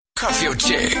Cuff your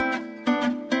chick. You're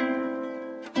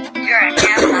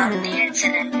now on the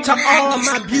internet. To all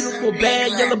my beautiful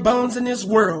bad yellow bones in this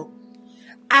world,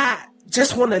 I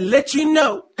just want to let you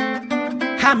know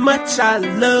how much I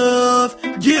love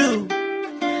you.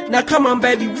 Now come on,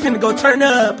 baby, we finna go turn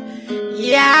up.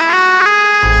 Yeah.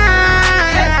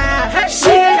 She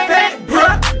ain't fat,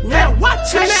 bruh. Now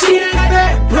watch her. She ain't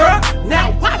fat, bruh.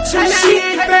 Now watch her. She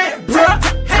ain't fat, bruh.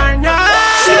 Turn up.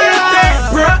 She ain't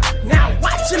fat, bruh. Now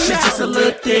watch her. She's just a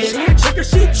little thick. She ain't trickin',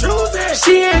 she choosing.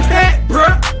 She ain't fat,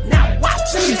 bruh. Now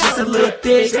watch her. She's just a little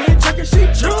thick. She ain't trickin', she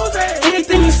choosing.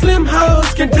 Anything you slim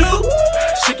hoes can do,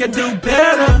 she can do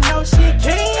better. No, she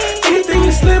can't. Anything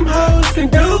you slim hoes can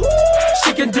do,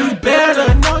 she can do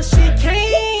better. No, she can't.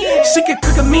 She can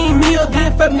cook a mean meal,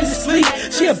 then fuck me to sleep.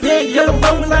 She a big yellow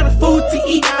bone, a lot of food to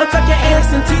eat. I'll tuck your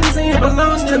ass and titties and it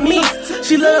belongs to me.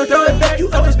 She love throw it back, you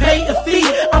always pay a fee.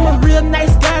 I'm a real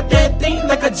nice guy that think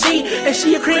like a G. And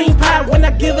she a cream pie when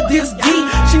I give her this D.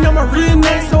 She know my real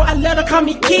name, so I let her call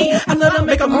me Key. I let her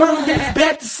make her mom get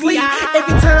back to sleep.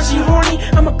 Every time she horny,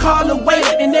 I'ma call her away.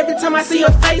 And every time I see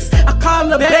her face, I call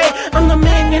her babe. I'm the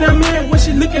man in her mirror when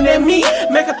she looking at me.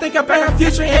 Make her think about her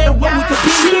future and what we could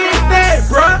be. She ain't fat,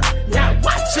 bruh. Now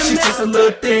watch her. She just a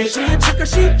little thing. She ain't trickin',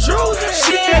 she choosing.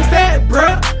 She ain't fat,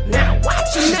 bruh. Now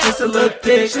watch her. She just a little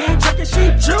thing. She ain't trickin', she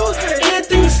choosing.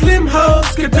 Anything slim hoes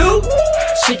could do,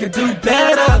 she could do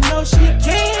better. No, she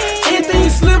can't. Anything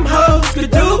slim hoes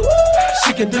could do,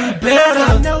 she can do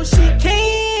better. No, she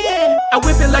can't. I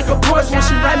whip it like a horse when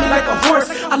she ride me like a horse.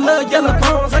 I love yellow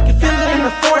bones, I can feel it in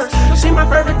the force. She my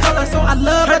favorite color, so I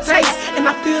love her taste. And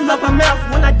I fill up her mouth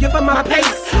when I give her my pace.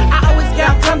 I always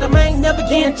got condom, I ain't never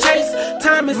getting chased.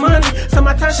 Time is money, so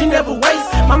my time she never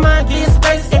wastes. My mind gets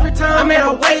space every time I'm at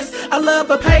her waist. I love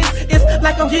her pace, it's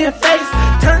like I'm getting faced.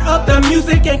 Turn up the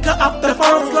music and cut off the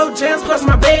phone. Slow jams plus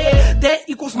my bed, that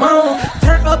equals moan.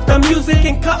 Turn up the music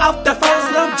and cut off the phone.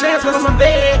 Slow jams plus my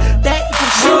bed, that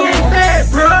equals moan. She ain't fat,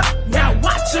 bruh. Now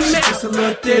watch her. She just a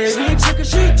little thick. She ain't trickin',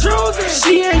 she choosing.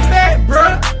 She ain't fat,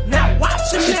 bruh. Now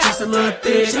watch her. She just a little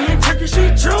thick. She ain't trickin', she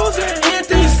choosing.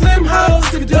 Anything slim hoes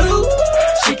can do,